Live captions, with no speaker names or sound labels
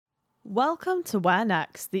Welcome to Where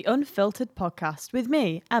Next, the unfiltered podcast with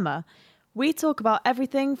me, Emma. We talk about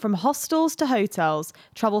everything from hostels to hotels,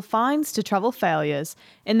 travel finds to travel failures,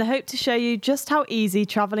 in the hope to show you just how easy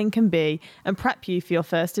travelling can be and prep you for your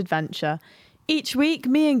first adventure. Each week,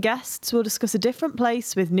 me and guests will discuss a different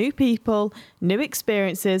place with new people, new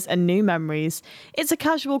experiences and new memories. It's a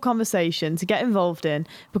casual conversation to get involved in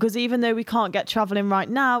because even though we can't get travelling right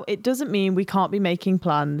now, it doesn't mean we can't be making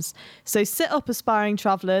plans. So sit up, aspiring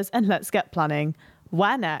travellers, and let's get planning.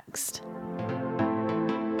 Where next?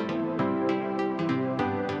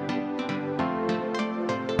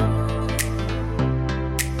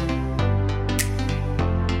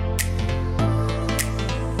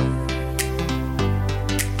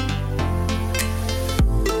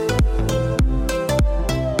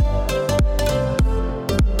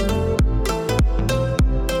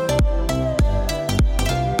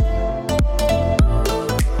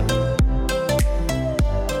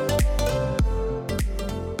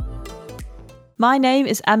 My name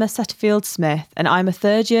is Emma Setterfield-Smith and I'm a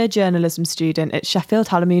third-year journalism student at Sheffield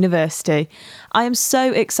Hallam University. I am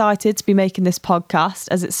so excited to be making this podcast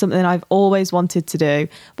as it's something I've always wanted to do.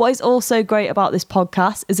 What is also great about this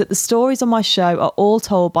podcast is that the stories on my show are all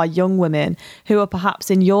told by young women who are perhaps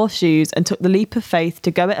in your shoes and took the leap of faith to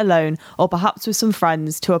go it alone or perhaps with some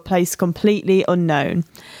friends to a place completely unknown.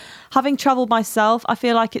 Having travelled myself, I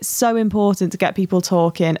feel like it's so important to get people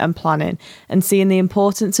talking and planning and seeing the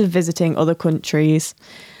importance of visiting other countries.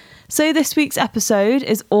 So this week's episode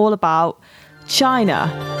is all about China.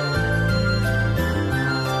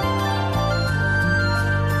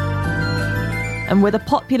 And with a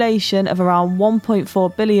population of around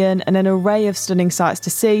 1.4 billion and an array of stunning sights to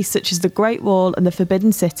see, such as the Great Wall and the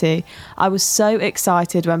Forbidden City, I was so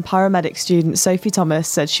excited when paramedic student Sophie Thomas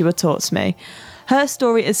said she would talk to me. Her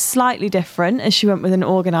story is slightly different as she went with an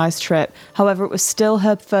organised trip. However, it was still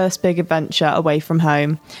her first big adventure away from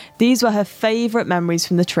home. These were her favourite memories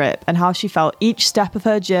from the trip and how she felt each step of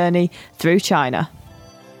her journey through China.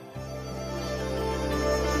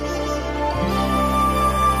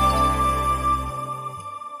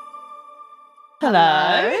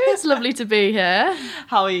 Hello. It's lovely to be here.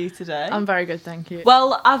 How are you today? I'm very good, thank you.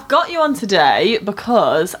 Well, I've got you on today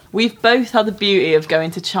because we've both had the beauty of going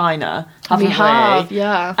to China, haven't we? We have,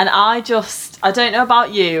 yeah. And I don't know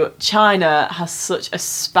about you, China has such a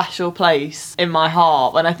special place in my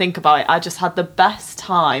heart. When I think about it, I just had the best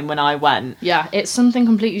time when I went. Yeah, it's something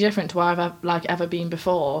completely different to where I've ever been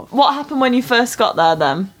before. What happened when you first got there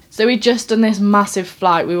then? So we'd just done this massive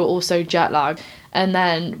flight. We were also jet lagged. And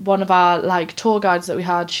then one of our tour guides that we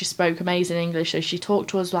had, she spoke amazing English, so she talked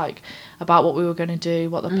to us about what we were going to do,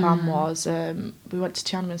 what the plan was. We went to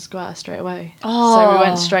Tiananmen Square straight away. Oh. So we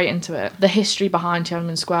went straight into it. The history behind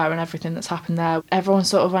Tiananmen Square and everything that's happened there. Everyone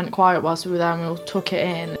sort of went quiet whilst we were there and we all took it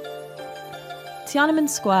in. Tiananmen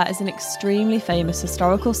Square is an extremely famous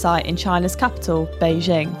historical site in China's capital,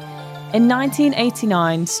 Beijing. In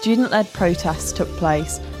 1989, student-led protests took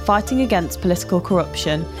place, fighting against political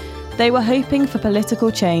corruption. They were hoping for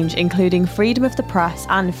political change, including freedom of the press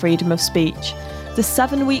and freedom of speech. The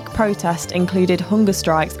 7-week protest included hunger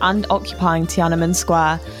strikes and occupying Tiananmen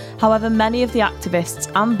Square. However, many of the activists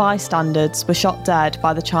and bystanders were shot dead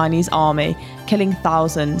by the Chinese army, killing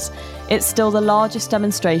thousands. It's still the largest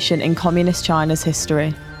demonstration in Communist China's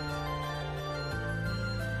history.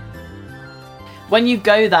 When you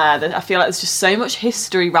go there, I feel like there's just so much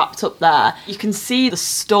history wrapped up there. You can see the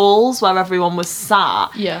stalls where everyone was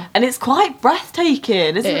sat. Yeah. And it's quite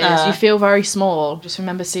breathtaking, isn't it? It is. You feel very small. Just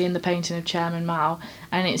remember seeing the painting of Chairman Mao,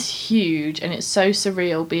 and it's huge, and it's so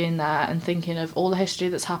surreal being there and thinking of all the history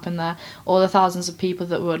that's happened there, all the thousands of people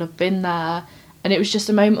that would have been there. And it was just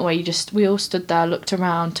a moment where we all stood there, looked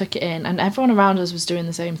around, took it in, and everyone around us was doing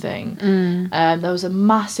the same thing. There was a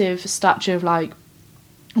massive statue of a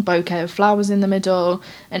bouquet of flowers in the middle,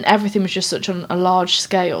 and everything was just such on a large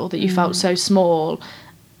scale that you felt so small,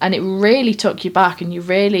 and it really took you back, and you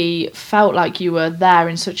really felt like you were there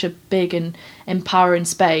in such a big and empowering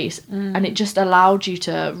space, and it just allowed you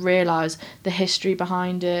to realise the history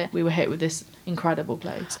behind it. We were hit with this incredible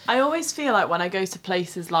place. I always feel like when I go to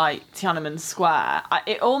places like Tiananmen Square,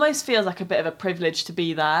 it almost feels like a bit of a privilege to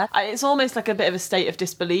be there. It's almost like a bit of a state of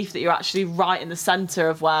disbelief that you're actually right in the centre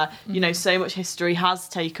of where, so much history has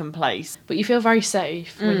taken place. But you feel very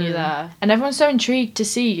safe when you're there. And everyone's so intrigued to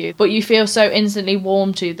see you, but you feel so instantly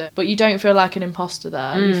warm to them. But you don't feel like an imposter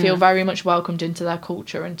there. You feel very much welcomed into their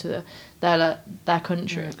culture, into their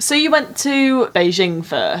country. So you went to Beijing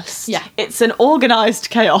first. Yeah. It's an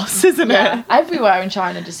organised chaos, isn't it? Everywhere in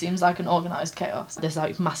China just seems like an organised chaos. There's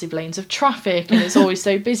like massive lanes of traffic and it's always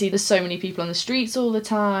so busy. There's so many people on the streets all the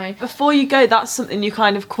time. Before you go, that's something you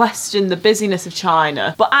kind of question, the busyness of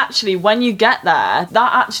China. But actually, when you get there,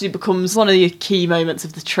 that actually becomes one of the key moments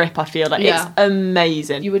of the trip, I feel like. Yeah. It's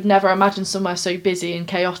amazing. You would never imagine somewhere so busy and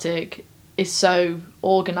chaotic is so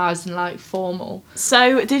organised and like formal.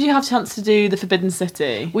 So, did you have a chance to do the Forbidden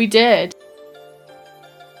City? We did.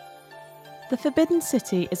 The Forbidden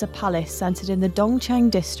City is a palace centred in the Dongcheng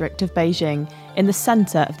district of Beijing, in the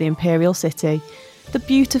centre of the imperial city. The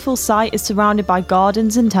beautiful site is surrounded by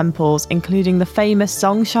gardens and temples, including the famous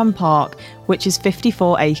Songshan Park, which is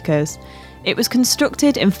 54 acres. It was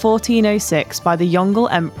constructed in 1406 by the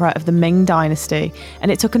Yongle Emperor of the Ming Dynasty, and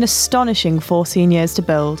it took an astonishing 14 years to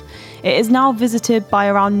build. It is now visited by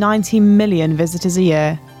around 90 million visitors a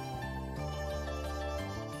year.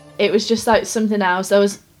 It was just like something else. There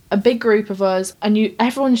was a big group of us, and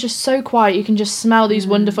everyone's just so quiet. You can just smell these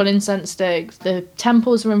wonderful incense sticks. The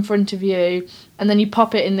temples are in front of you, and then you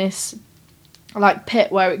pop it in this like pit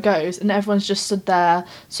where it goes, and everyone's just stood there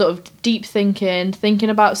sort of deep thinking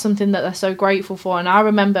about something that they're so grateful for. And I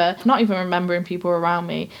remember not even remembering people around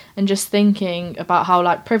me and just thinking about how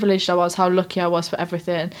like privileged I was, how lucky I was for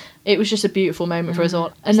everything. It was just a beautiful moment for us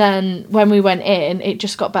all. And then when we went in, it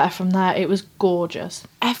just got better from there. It was gorgeous.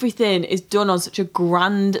 Everything is done on such a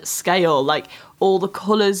grand scale, like all the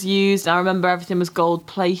colours used. I remember everything was gold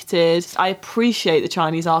plated. I appreciate the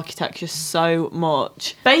Chinese architecture so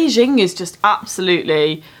much. Beijing is just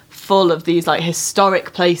absolutely full of these like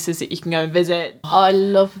historic places that you can go and visit. I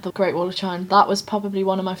love the Great Wall of China. That was probably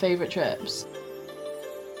one of my favourite trips.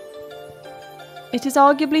 It is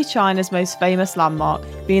arguably China's most famous landmark,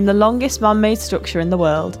 being the longest man-made structure in the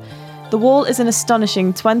world. The wall is an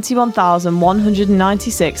astonishing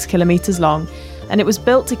 21,196 kilometres long, and it was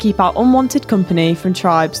built to keep out unwanted company from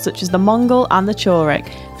tribes such as the Mongol and the Tuareg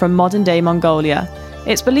from modern-day Mongolia.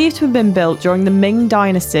 It's believed to have been built during the Ming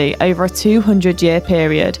Dynasty over a 200-year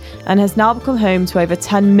period, and has now become home to over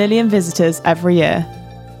 10 million visitors every year.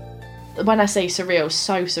 When I say surreal,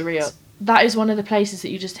 so surreal. That is one of the places that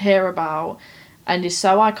you just hear about and is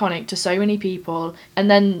so iconic to so many people, and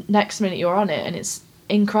then next minute you're on it and it's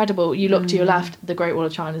incredible. You look to your left, the Great Wall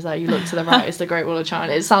of China is there. You look to the right, it's the Great Wall of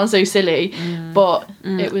China. It sounds so silly, but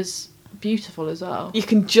it was beautiful as well. You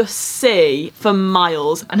can just see for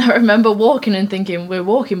miles. And I remember walking and thinking, we're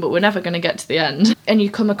walking, but we're never going to get to the end. And you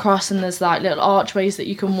come across and there's like little archways that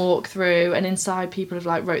you can walk through, and inside people have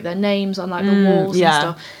like wrote their names on like the walls and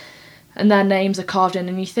stuff. And their names are carved in,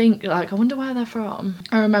 and you think, like, I wonder where they're from.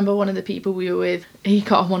 I remember one of the people we were with, he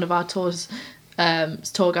got on one of our tour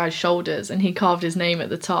guide's shoulders, and he carved his name at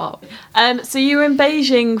the top. So you were in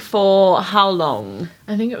Beijing for how long?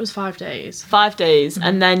 I think it was 5 days. 5 days,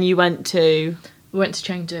 and then you went to... We went to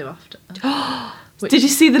Chengdu after. Did you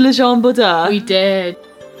see the Lijiang Buddha? We did.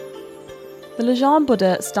 The Lijiang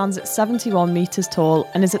Buddha stands at 71 metres tall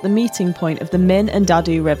and is at the meeting point of the Min and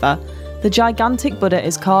Dadu River. The gigantic Buddha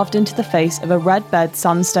is carved into the face of a red bed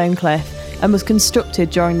sandstone cliff and was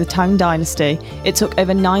constructed during the Tang Dynasty. It took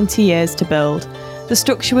over 90 years to build. The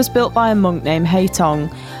structure was built by a monk named He Tong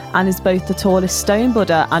and is both the tallest stone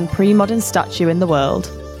Buddha and pre-modern statue in the world.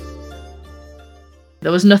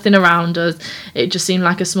 There was nothing around us. It just seemed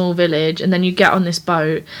like a small village. And then you get on this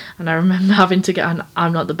boat, and I remember having to get on.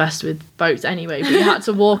 I'm not the best with boats anyway, but you had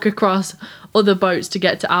to walk across other boats to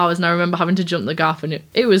get to ours. And I remember having to jump the gaff, and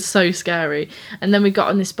it was so scary. And then we got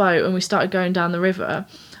on this boat and we started going down the river.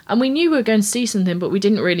 And we knew we were going to see something, but we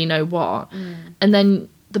didn't really know what. And then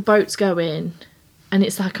the boats go in, and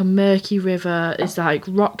it's like a murky river. It's like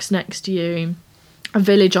rocks next to you, a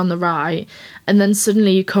village on the right. And then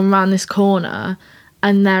suddenly you come around this corner,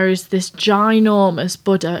 and there is this ginormous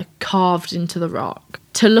Buddha carved into the rock.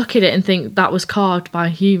 To look at it and think that was carved by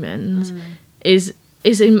humans is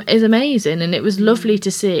amazing, and it was lovely to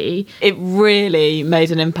see. It really made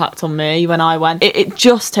an impact on me when I went. It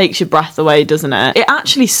just takes your breath away, doesn't it? It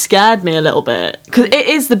actually scared me a little bit, because it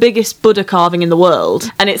is the biggest Buddha carving in the world,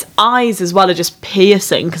 and its eyes as well are just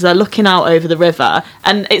piercing because they're looking out over the river,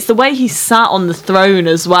 and it's the way he sat on the throne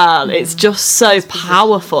as well. It's just so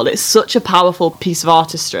powerful. It's such a powerful piece of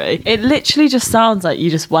artistry. It literally just sounds like you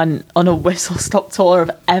just went on a whistle-stop tour of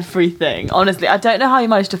everything. Honestly, I don't know how you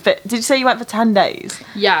managed to fit. Did you say you went for 10 days?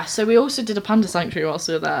 Yeah, so we also did a panda sanctuary whilst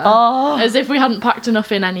we were there. Oh. As if we hadn't packed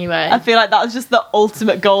enough in anyway. I feel like that was just the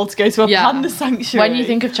ultimate goal, to go to a panda sanctuary. When you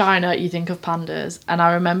think of China, you think of pandas. And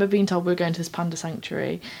I remember being told we were going to this panda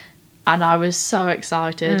sanctuary, and I was so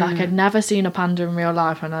excited. Like, I'd never seen a panda in real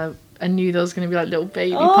life, and I knew there was going to be like little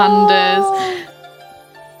baby pandas.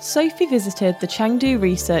 Sophie visited the Chengdu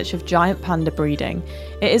Research of Giant Panda Breeding.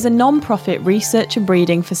 It is a non-profit research and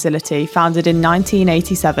breeding facility founded in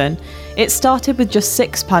 1987. It started with just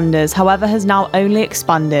 6 pandas, however has now only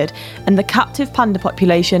expanded, and the captive panda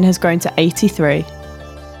population has grown to 83.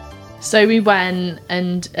 So we went,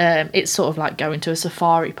 and it's sort of like going to a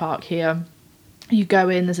safari park here. You go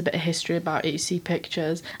in, there's a bit of history about it, you see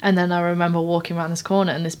pictures, and then I remember walking around this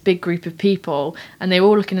corner and this big group of people, and they were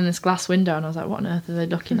all looking in this glass window, and I was like, what on earth are they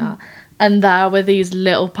looking at? And there were these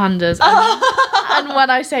little pandas, and when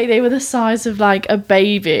I say they were the size of like a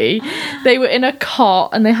baby, they were in a cot,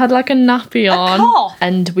 and they had like a nappy on,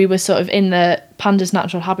 and we were sort of in the panda's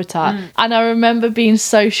natural habitat. And I remember being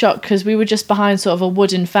so shocked because we were just behind sort of a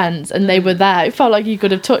wooden fence, and they were there. It felt like you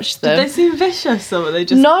could have touched them. Did they seem vicious, or were they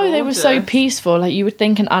just No, gorgeous? they were so peaceful. Like, you would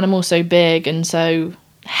think an animal so big and so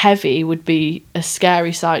heavy would be a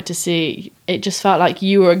scary sight to see. It just felt like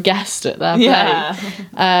you were a guest at their place.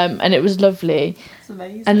 And it was lovely. It's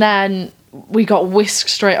amazing. And then we got whisked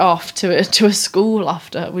straight off to a school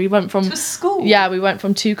after. We went from... To a school? Yeah, we went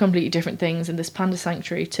from 2 completely different things in this panda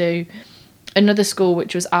sanctuary to another school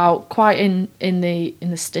which was out quite in the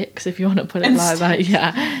sticks, if you want to put it like that.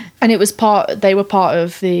 Yeah. And it was they were part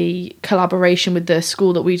of the collaboration with the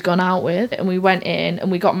school that we'd gone out with, and we went in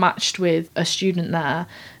and we got matched with a student there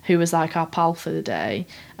who was like our pal for the day,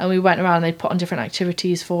 and we went around and they put on different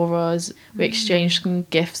activities for us. We exchanged some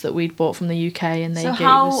gifts that we'd bought from the UK, and they gave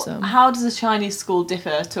us some. How does a Chinese school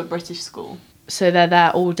differ to a British school? So they're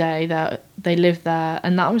there all day, they live there,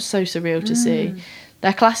 and that was so surreal to see.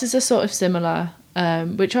 Their classes are sort of similar,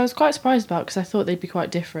 which I was quite surprised about because I thought they'd be quite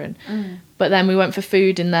different. But then we went for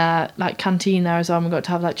food in their like canteen there as well, and we got to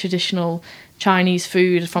have like traditional Chinese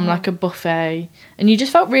food from like a buffet, and you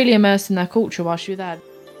just felt really immersed in their culture whilst you were there.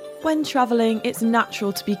 When travelling, it's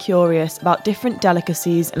natural to be curious about different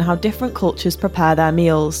delicacies and how different cultures prepare their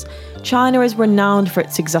meals. China is renowned for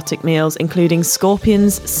its exotic meals, including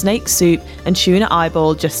scorpions, snake soup, and tuna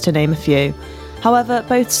eyeball, just to name a few. However,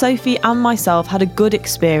 both Sophie and myself had a good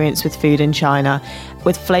experience with food in China,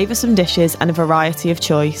 with flavoursome dishes and a variety of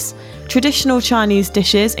choice. Traditional Chinese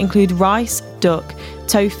dishes include rice, duck,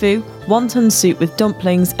 tofu, wonton soup with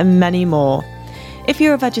dumplings, and many more. If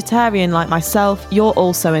you're a vegetarian like myself, you're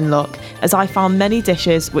also in luck, as I found many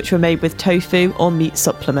dishes which were made with tofu or meat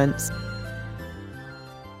supplements.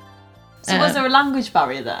 So was there a language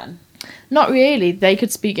barrier then? Not really. They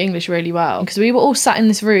could speak English really well, because we were all sat in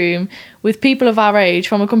this room with people of our age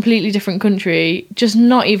from a completely different country, just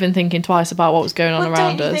not even thinking twice about what was going on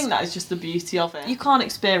around us. Don't you think that is just the beauty of it? You can't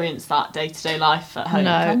experience that day-to-day life at home,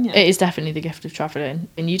 No, can you? it is definitely the gift of travelling,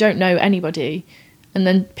 and you don't know anybody, and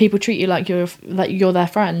then people treat you like you're their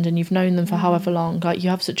friend, and you've known them for however long. Like, you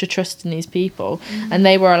have such a trust in these people, and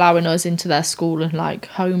they were allowing us into their school and like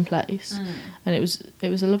home place, and it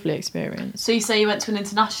was a lovely experience. So you say you went to an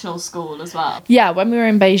international school as well? Yeah, when we were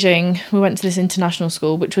in Beijing, we went to this international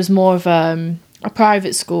school, which was more of a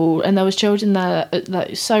private school, and there was children there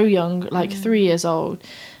like so young, like 3 years old,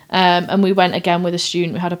 and we went again with a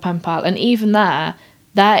student. We had a pen pal, and even there,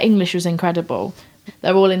 their English was incredible.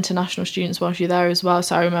 They're all international students whilst you're there as well.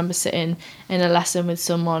 So I remember sitting in a lesson with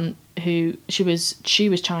someone who she was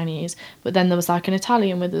Chinese, but then there was like an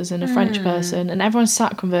Italian with us and a French person, and everyone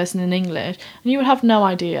sat conversing in English, and you would have no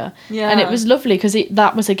idea. And it was lovely because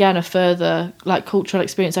that was again a further like cultural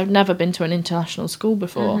experience. I've never been to an international school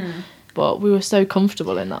before. But we were so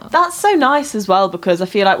comfortable in that. That's so nice as well, because I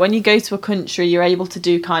feel like when you go to a country, you're able to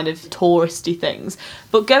do kind of touristy things.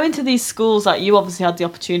 But going to these schools, like you obviously had the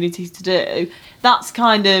opportunity to do, that's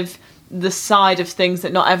kind of the side of things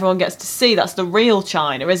that not everyone gets to see. That's the real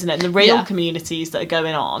China, isn't it? And the real communities that are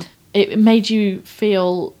going on. It made you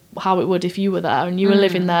feel how it would if you were there and you were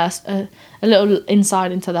living there, a little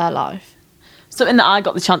insight into their life. Something that I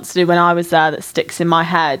got the chance to do when I was there that sticks in my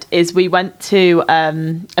head is we went to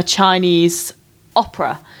a Chinese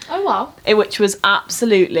opera. Oh, wow. Which was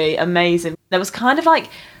absolutely amazing. There was kind of like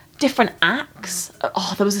different acts.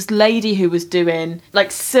 Oh, there was this lady who was doing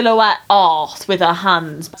like silhouette art with her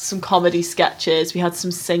hands, some comedy sketches. We had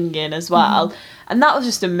some singing as well. And that was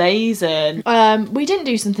just amazing. We didn't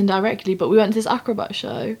do something directly, but we went to this acrobat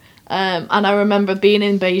show. And I remember being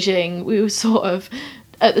in Beijing, we were sort of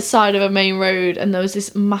at the side of a main road, and there was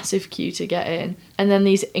this massive queue to get in, and then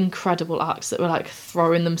these incredible acts that were like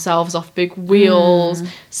throwing themselves off big wheels,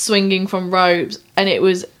 swinging from ropes, and it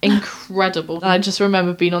was incredible. And I just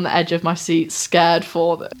remember being on the edge of my seat, scared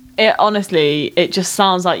for them. It just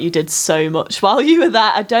sounds like you did so much while you were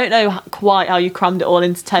there. I don't know quite how you crammed it all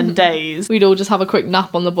into 10 days. We'd all just have a quick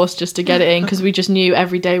nap on the bus just to get it in, because we just knew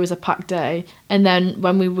every day was a packed day. And then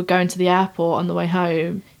when we were going to the airport on the way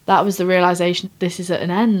home, that was the realisation, this is at an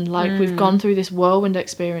end. Like, we've gone through this whirlwind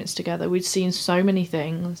experience together. We'd seen so many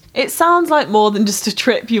things. It sounds like more than just a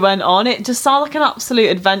trip you went on. It just sounds like an absolute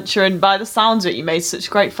adventure, and by the sounds of it, you made such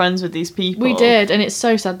great friends with these people. We did, and it's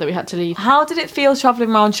so sad that we had to leave. How did it feel travelling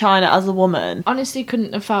around China as a woman? Honestly,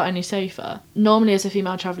 couldn't have felt any safer. Normally, as a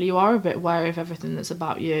female traveller, you are a bit wary of everything that's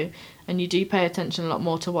about you, and you do pay attention a lot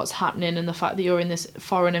more to what's happening, and the fact that you're in this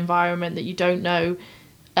foreign environment that you don't know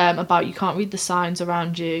about, you can't read the signs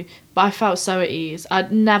around you. But I felt so at ease.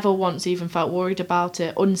 I'd never once even felt worried about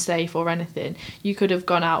it, unsafe or anything. You could have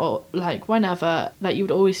gone out or like whenever, like you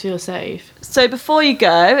would always feel safe. So before you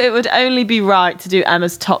go, it would only be right to do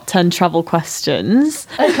Emma's top 10 travel questions.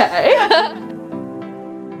 Okay.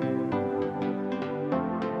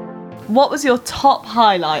 What was your top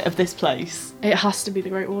highlight of this place? It has to be the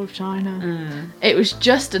Great Wall of China. It was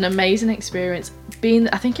just an amazing experience.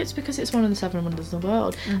 I think it's because it's one of the 7 wonders of the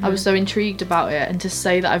world. I was so intrigued about it, and to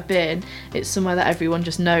say that I've been, it's somewhere that everyone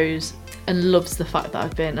just knows and loves the fact that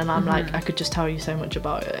I've been, and I'm like, I could just tell you so much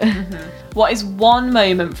about it. What is one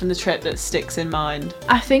moment from the trip that sticks in mind?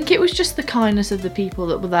 I think it was just the kindness of the people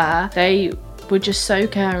that were there. They were just so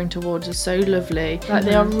caring towards us, so lovely. Like,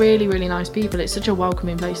 they are really, really nice people. It's such a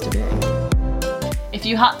welcoming place to be. If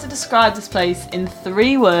you had to describe this place in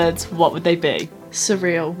 3 words, what would they be?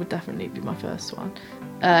 Surreal would definitely be my first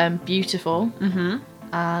one. Beautiful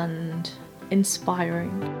and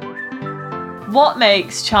inspiring. What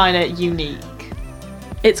makes China unique?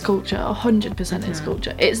 It's culture, 100% it's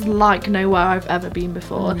culture. It's like nowhere I've ever been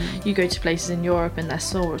before. You go to places in Europe and they're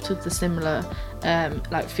sort of the similar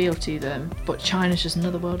like feel to them, but China's just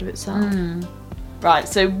another world of itself. Right,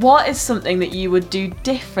 so what is something that you would do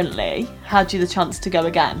differently had you the chance to go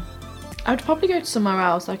again? I would probably go to somewhere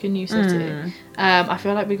else, like a new city. I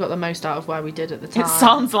feel like we got the most out of where we did at the time. It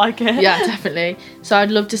sounds like it. Yeah, definitely. So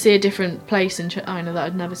I'd love to see a different place in China that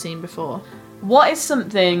I'd never seen before. What is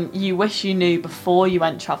something you wish you knew before you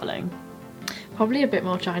went travelling? Probably a bit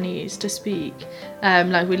more Chinese to speak.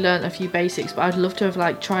 Like, we learnt a few basics, but I'd love to have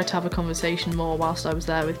like tried to have a conversation more whilst I was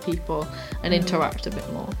there with people and interact a bit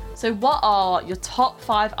more. So what are your top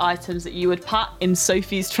 5 items that you would pack in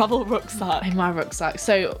Sophie's travel rucksack? In my rucksack.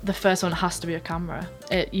 So the first one has to be a camera.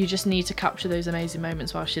 You just need to capture those amazing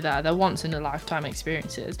moments whilst you're there. They're once in a lifetime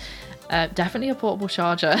experiences. Definitely a portable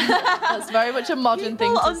charger. That's very much a modern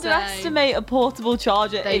thing to say. People underestimate a portable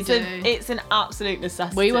charger. They do. It's an absolute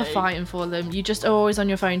necessity. We were fighting for them. You just are always on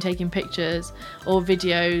your phone taking pictures or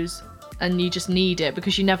videos, and you just need it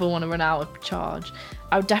because you never want to run out of charge.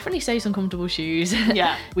 I would definitely say some comfortable shoes.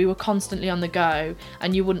 Yeah. We were constantly on the go,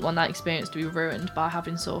 and you wouldn't want that experience to be ruined by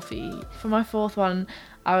having sore feet. For my 4th one,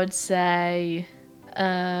 I would say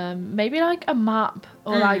maybe like a map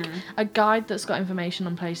or like a guide that's got information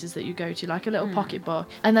on places that you go to, like a little pocket book.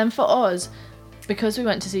 And then for us, because we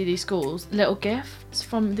went to see these schools, little gifts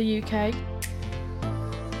from the UK.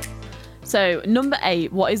 So, number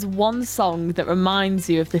 8, what is one song that reminds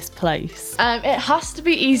you of this place? It has to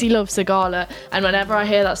be Easy Love, Sigala, and whenever I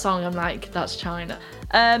hear that song, I'm like, that's China.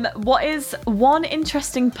 What is one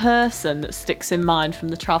interesting person that sticks in mind from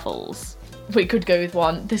the travels? We could go with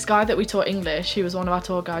one. This guy that we taught English, he was one of our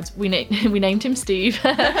tour guides. We named him Steve,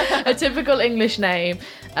 a typical English name.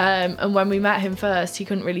 And when we met him first, he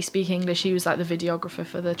couldn't really speak English. He was like the videographer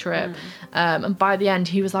for the trip. And by the end,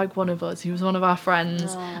 he was like one of us. He was one of our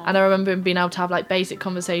friends. Aww. And I remember him being able to have like basic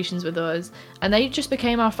conversations with us. And they just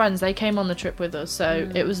became our friends. They came on the trip with us.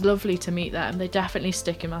 So it was lovely to meet them. They definitely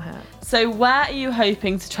stick in my head. So where are you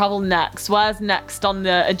hoping to travel next? Where's next on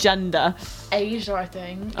the agenda? Asia, I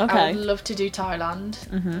think. Okay. I would love to do Thailand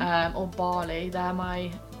or Bali. They're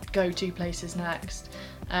my go-to places next.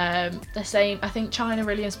 The same. I think China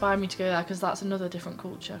really inspired me to go there because that's another different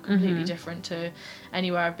culture, completely different to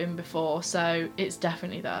anywhere I've been before. So it's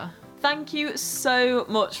definitely there. Thank you so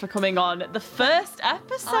much for coming on the first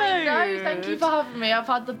episode. I know, thank you for having me. I've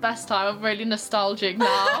had the best time. I'm really nostalgic now.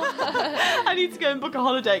 I need to go and book a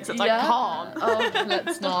holiday except I can't. Oh,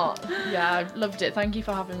 let's not. Yeah, I've loved it. Thank you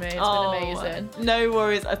for having me. It's been amazing. No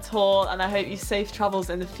worries at all, and I hope you safe travels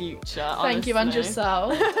in the future. Thank you, and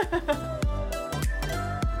yourself.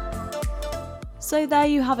 So there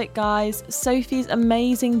you have it, guys. Sophie's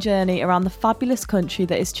amazing journey around the fabulous country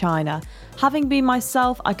that is China. Having been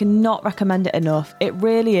myself, I cannot recommend it enough. It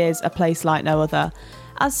really is a place like no other.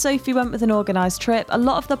 As Sophie went with an organised trip, a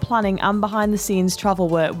lot of the planning and behind the scenes travel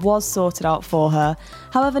work was sorted out for her.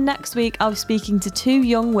 However, next week I'll be speaking to two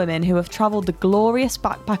young women who have travelled the glorious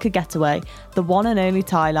backpacker getaway, the one and only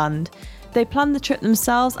Thailand. They planned the trip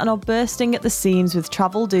themselves and are bursting at the seams with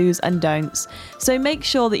travel do's and don'ts. So make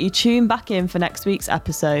sure that you tune back in for next week's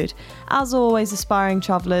episode. As always, aspiring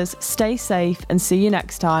travellers, stay safe and see you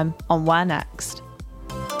next time on Where Next.